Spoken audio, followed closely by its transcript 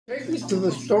Take me to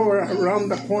the store around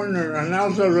the corner on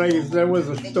Elsa Reyes. There was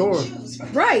a store.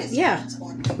 Right, yeah.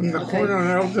 In the corner on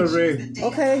Elsa Reyes.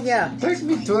 Okay, yeah. Take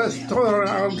me to the store.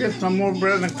 I'll get some more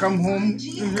bread and come home.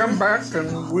 Come back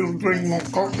and we'll drink more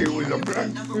coffee with the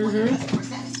bread.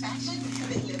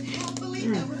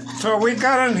 So we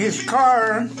got in his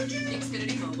car.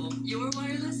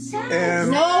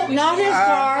 And No, not his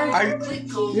car.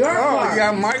 Your car.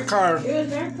 Yeah, my car.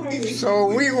 So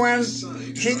we went.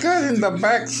 He got in the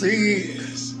back seat.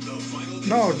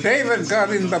 No, David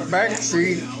got in the back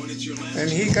seat, and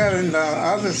he got in the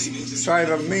other side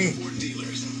of me.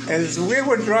 As we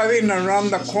were driving around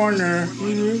the corner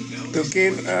to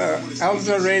get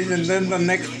Elsa Reyes and then the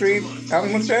next street,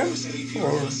 Almaden,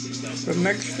 or the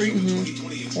next street,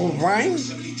 or Vine.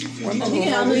 We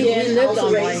lived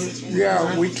on Vine.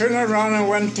 Yeah, we turned around and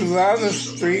went to the other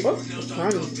street.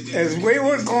 As we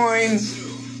were going,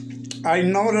 I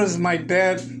noticed my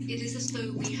dad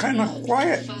kind of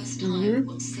quiet.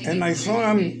 And I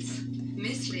saw him,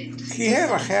 he had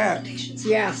a hat.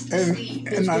 Yeah.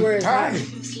 And a tie.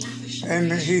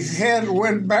 And his head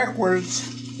went backwards.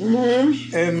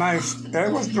 And I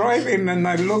was driving and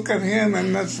I looked at him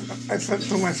and I said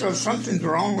to myself, something's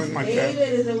wrong with my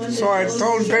dad. So I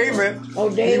told David.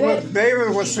 Oh, David?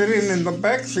 David was sitting in the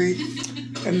back seat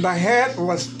and the hat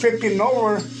was tipping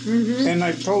over. And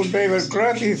I told David,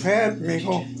 grab his hat,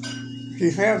 mijo.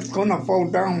 His hat's gonna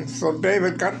fall down. So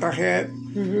David got the hat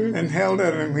and held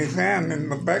it in his hand in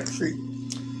the back seat.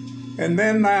 And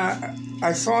then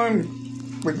I saw him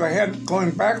with the head going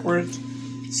backwards.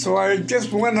 So I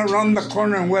just went around the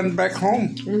corner and went back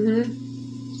home.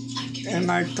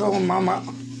 And I told Mama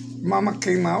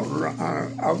came out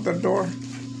the door.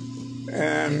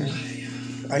 And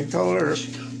I told her,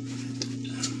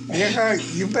 yeah,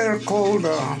 you better call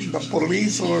the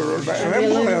police or the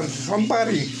ambulance,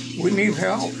 somebody. We need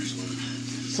help.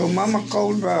 So Mama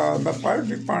called the fire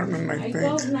department, I think. I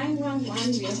called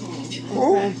 911,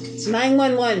 Who?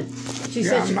 911. She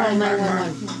said she called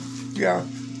 911. Yeah.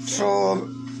 So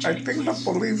I think the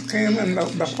police came and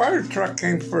the fire truck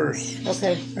came first.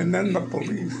 Okay. And then the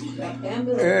police. The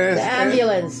ambulance. The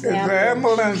ambulance. The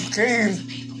ambulance came.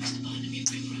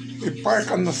 It parked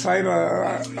on the side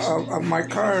of my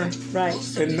car.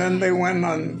 Right. And then they went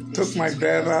and took my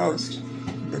dad out,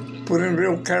 put him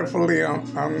real carefully on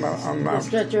The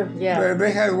stretcher, yeah.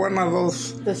 They had one of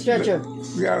those. The stretcher.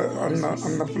 Yeah, on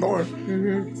the floor.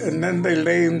 And then they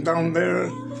lay him down there.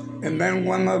 And then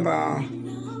one of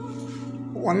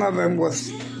them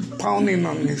was pounding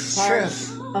on his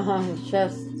chest. His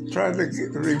chest. Tried to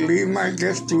relieve him, I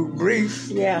guess, to breathe.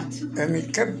 Yeah. And he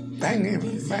kept banging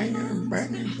and banging and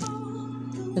banging.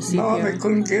 No, they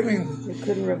couldn't get him. They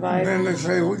couldn't revive him. Then they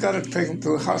said, we got to take him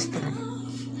to the hospital.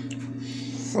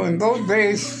 So in those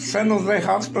days, San Jose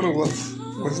Hospital was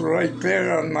right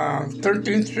there on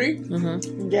 13th Street.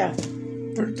 Yeah.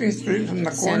 13th Street in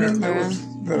the corner. There was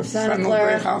the San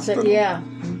Jose Hospital. Yeah.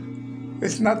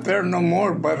 It's not there no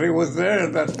more, but it was there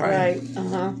at that time. Right.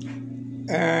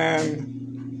 And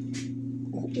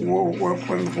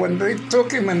when they took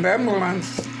him in the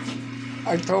ambulance,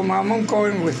 I told him, I'm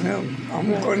going with him. I'm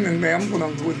going in the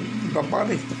ambulance with the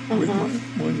body,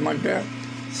 with my dad.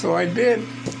 So I did.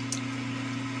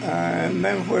 And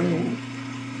then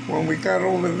when we got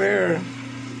over there,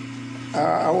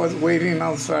 I was waiting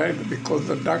outside because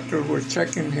the doctors were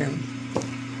checking him.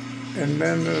 And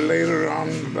then later on,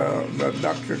 the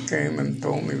doctor came and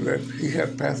told me that he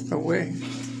had passed away.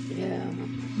 Yeah.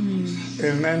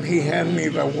 And then he handed me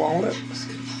the wallet.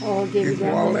 Oh, gave you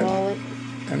Grandma's wallet.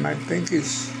 And I think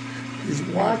his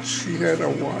watch. He had a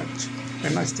watch.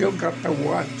 And I still got the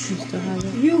watch.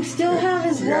 You still have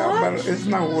his watch? Yeah, but it's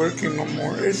not working no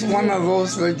more. It's one of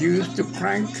those that you used to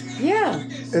crank. Yeah.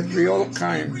 It's the old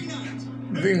kind.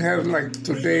 They didn't have, like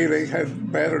today, they have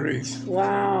batteries.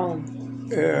 Wow.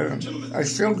 I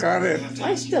still got it.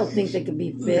 I still think they could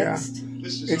be fixed. Yeah.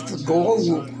 It's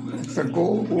a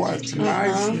gold watch.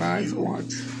 Nice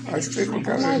watch. I still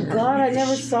got it. Oh my God, I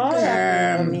never saw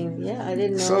that. And I mean, yeah, I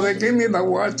didn't know. So they gave me the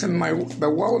watch and the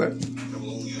wallet.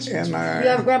 And you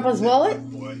have Grandpa's wallet?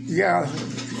 Yeah,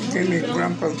 he gave me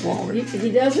Grandpa's wallet.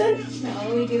 He doesn't?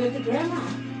 No, we give it to Grandma.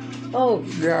 Oh.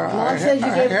 Yeah, Mom says you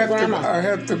gave it to Grandma. I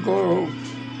had to go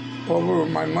over to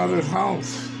my mother's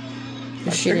house. I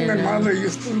think my mother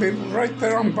used to live right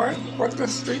there on what's the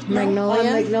street now?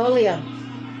 Magnolia.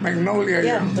 Magnolia,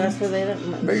 yeah. That's where they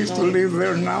live. They used to live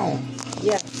there now.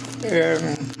 Yeah.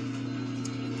 And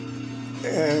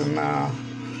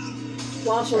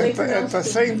at the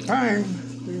same time,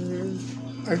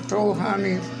 I told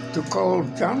Honey to call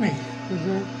Johnny.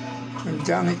 And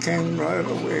Johnny came right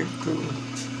away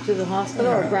to the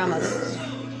hospital or Grandma's?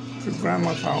 to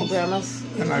Grandma's house. Grandma's.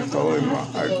 And I told him,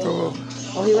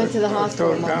 Oh, he went to the I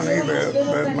hospital. told Johnny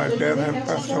that my dad had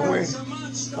passed away.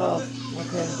 Oh,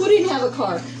 okay. Who didn't have a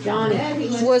car? Johnny.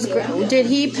 Did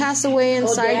he pass away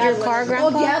inside Dad your went car, in-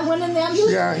 Grandpa? Dad went in the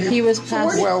ambulance? Yeah, He was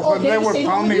passed, well, when they were they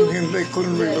pounding you? him, they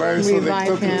couldn't revive, so they Revive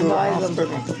took him to him. the Revive him.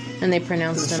 hospital, and they to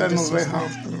pronounced him San Jose deceased.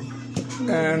 Hospital.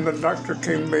 And the doctor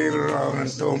came later on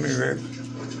and told me that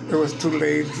it was too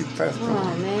late. He passed Oh,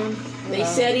 away. man. They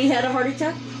said he had a heart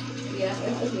attack? Yeah.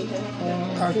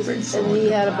 I think so. And he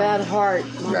had a bad heart.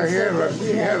 Mom Yeah, he said had that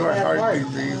he had a bad heart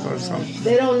disease or something.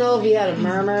 They don't know if he had a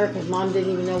murmur because Mom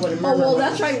didn't even know what a Oh, murmur well, was.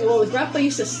 that's right. Well, Grandpa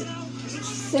used to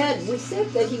we said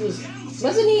that he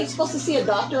wasn't he supposed to see a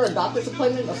doctor's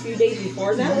appointment a few days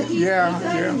before that? Yeah.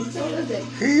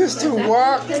 He used to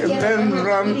walk and then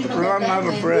run out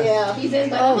of breath.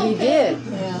 Yeah. Oh, he did.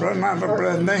 Run out of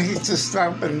breath. And then he used to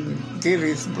stop and get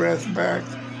his breath back.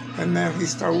 And then he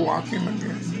started walking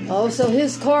again. Oh, so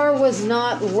his car was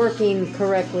not working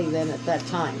correctly then at that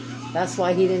time. That's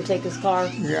why he didn't take his car.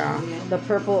 Yeah, The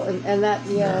purple and that.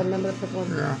 Yeah, I remember the purple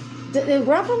one. yeah. And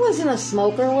Grandpa wasn't a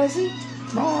smoker, was he?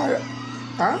 No,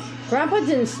 huh? Grandpa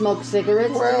didn't smoke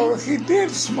cigarettes. Well, he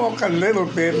did smoke a little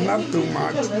bit, not too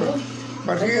much,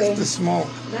 but he used to smoke.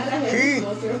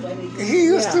 He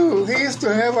used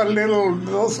to have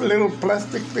those little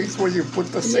plastic things where you put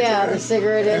the cigarette. Yeah, the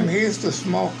cigarette And in. he used to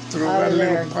smoke through Out that of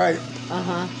little there. pipe.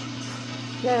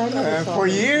 Yeah, I never And saw for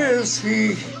him. years,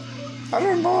 I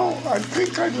don't know, I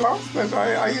think I lost it.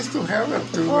 I used to have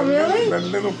it too. Oh, really? That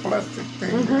little plastic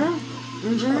thing. I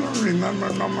don't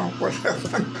remember no more what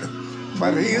happened.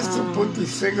 But he used to put the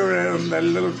cigarette on that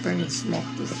little thing, smoke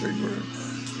the cigarette.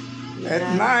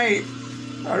 At night,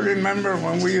 I remember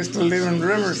when we used to live in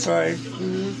Riverside,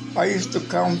 I used to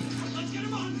come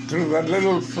through the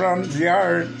little front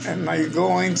yard and I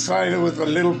go inside with a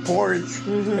little porch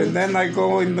and then I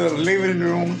go in the living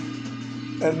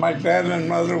room and my dad and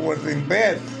mother was in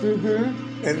bed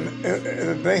and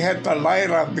they had the light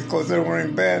off because they were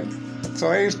in bed. So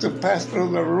I used to pass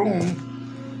through the room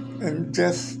and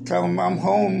just tell them I'm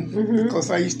home because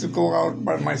I used to go out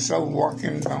by myself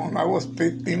walking down. I was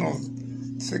 15 or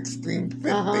 16,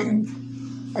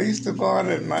 15. I used to go out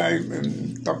at night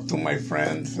and talk to my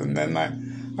friends and then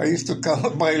I used to come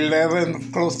up by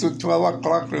 11, close to 12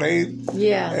 o'clock late.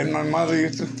 Yeah. And my mother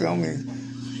used to tell me,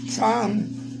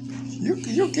 son,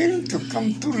 you're getting to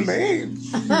come too late.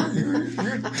 You're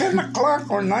 10 o'clock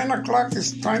or 9 o'clock.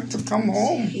 It's time to come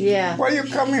home. Yeah. Why are you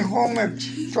coming home at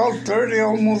 12:30,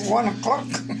 almost 1 o'clock?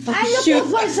 I'm looking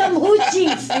for some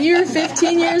hoochies. You're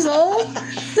 15 years old?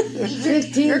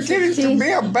 15, You're getting to 16.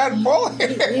 be a bad boy.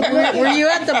 Were you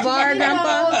at the bar,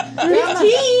 Grandpa?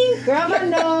 15. Grandma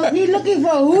knows. He's looking for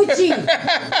a hoochie.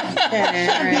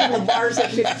 The bars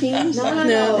at 15?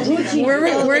 No. Hoochie.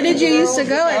 Where did you used to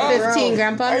go at 15, I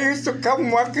Grandpa? used to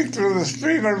come walking through the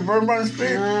street on Vermont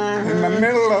Street in the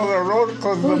middle of the road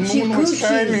because the Hoochie moon was coochies.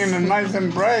 shining and nice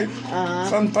and bright.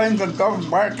 Sometimes the dogs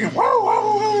barking. Wow,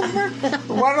 wow, wow.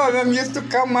 One of them used to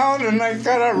come out and I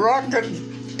got a rocket,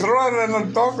 throw it in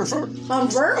the dog. So, On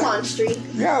Vermont Street.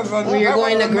 yeah, you're that going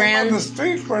was to the name Grand- of the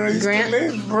street where I used Grand- to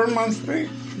live, Vermont Street.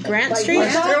 Grant I Street?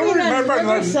 still talking remember on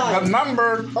the Riverside.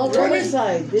 number. Oh, 20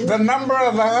 Riverside. The number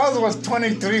of the house was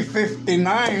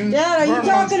 2359. Dad, are you Vermont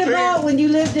talking Street. about when you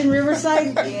lived in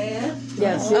Riverside? Yeah.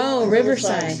 Yes. Oh,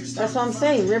 Riverside. That's what I'm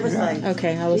saying, Riverside.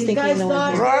 Okay, I was These thinking guys the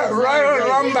thought- one. Right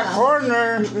around the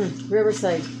corner,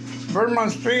 Riverside.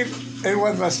 Vermont Street, it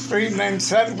was a street named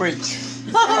Sandwich.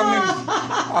 I mean,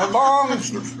 a long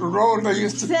road they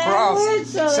used to cross. Sandwich?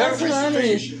 Oh, that's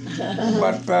funny. Street.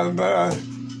 But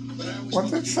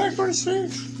was it Sandwich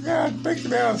Street? Yeah, I think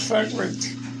they were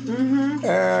Sandwich.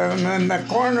 And in the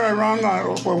corner around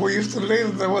where we used to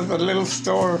live, there was a little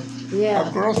store, Yeah.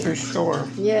 a grocery store.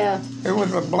 Yeah. It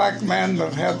was a black man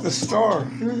that had the store.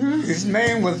 His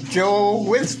name was Joe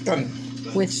Winston.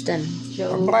 Winston.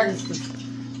 Joe black- Winston.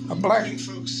 A black,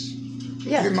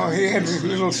 Yeah. you know, he had his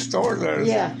little store there.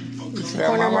 Yeah. Se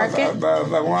Corner llamaba market?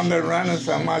 the one that ran it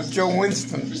se llamaba Joe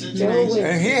Winston. Joe Winston.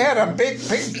 And he had a big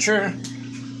picture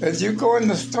as you go in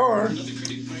the store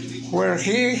where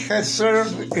he had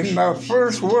served in the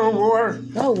First World War.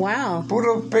 Oh, wow. Put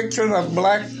a picture of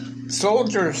black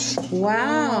soldiers.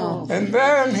 Wow. And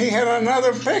then he had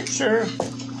another picture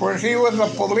where he was a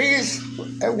police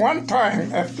at one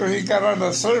time after he got out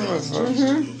of service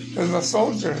as a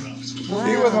soldier.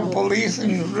 He was a police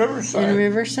in Riverside In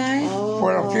Riverside?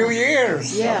 for a few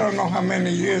years. Yeah. I don't know how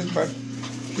many years, but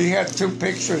he had two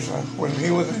pictures of when he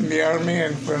was in the army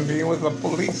and when he was a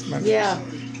policeman. Yeah.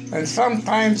 And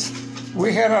sometimes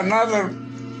we had another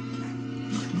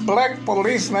black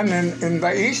policeman in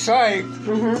the east side.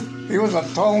 He was a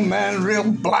tall man, real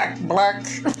black. Dad.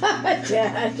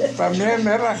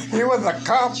 He was a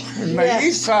cop in the Yeah.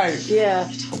 east side. Yeah.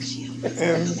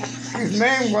 And his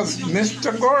name was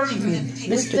Mr. Gordon.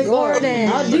 Mr. Gordon.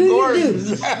 How do you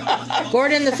do?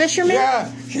 Gordon the fisherman? Yeah,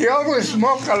 he always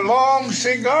smoked a long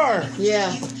cigar.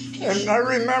 Yeah. And I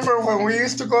remember when we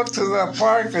used to go to the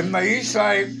park in the east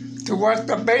side to watch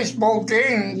the baseball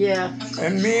game. Yeah.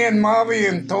 And me and Bobby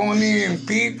and Tony and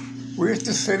Pete, we used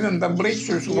to sit in the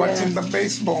bleachers watching the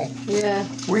baseball. Yeah.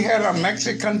 We had a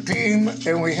Mexican team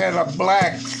and we had a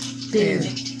black team.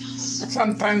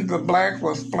 Sometimes the black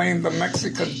was playing the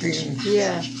Mexican team.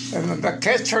 Yeah. And the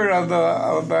catcher of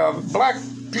the black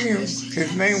team,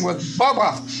 his name was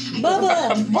Bubba.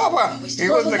 Bubba. Bubba. He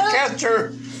was the Bubba.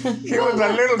 catcher. He was a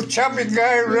little chubby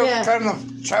guy, real Yeah. kind of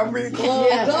chubby. Oh,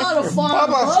 Yeah. God, a fun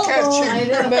Bubba's I catching.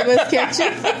 know. Bubba's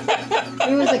catching.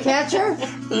 He was a catcher?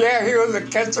 Yeah, he was the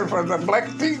catcher for the black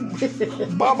team.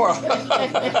 Bubba.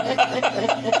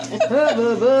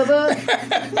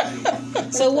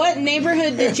 So what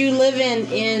neighborhood did you live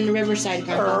in Riverside,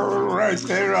 Grandpa? Right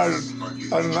there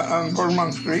on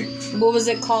Vermont Street. What was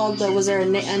it called? Was there a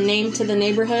name to the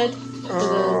neighborhood? To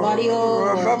the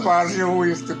barrio? The barrio we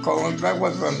used to call it. That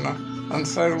was on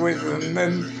Sideways. And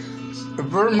then the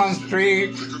Vermont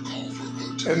Street.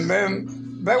 And then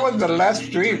that was the last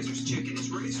street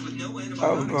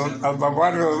of the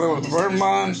barrio. There was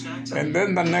Vermont. And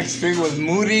then the next street was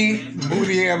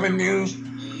Moody Avenue.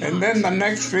 And then the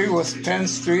next street was 10th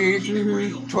Street,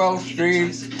 12th Street,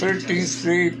 13th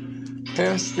Street,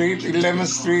 10th Street, 11th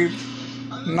Street,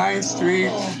 9th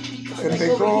Street. And they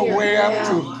go way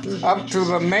up to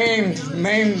the main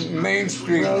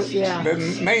street. Yeah. The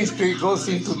main street goes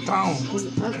into town.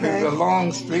 Okay. It's a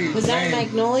long street. Was that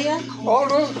Magnolia? All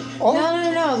those,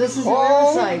 No. This is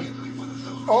Oh. Riverside.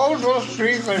 all those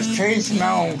streets are changed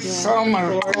now. Some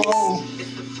are called.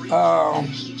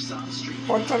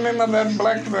 What's the name of that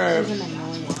black?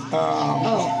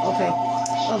 Oh, okay.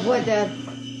 Of what, Dad?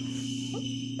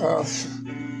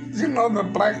 You know the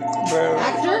black.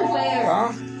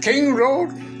 Actor? King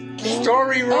Road,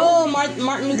 Story Road. Oh,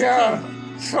 Martin Luther Yeah,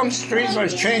 King. some streets are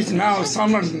changed now.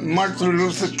 Some are Martin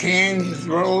Luther King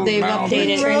Road. They've now.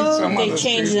 updated. changed some They of the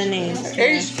changed streets. the name.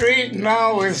 8th Street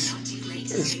now is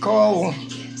called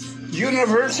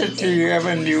University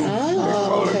Avenue. They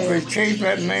call it. They changed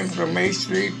that name from 8th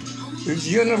Street. It's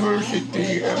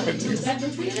University Avenue.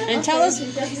 And tell us,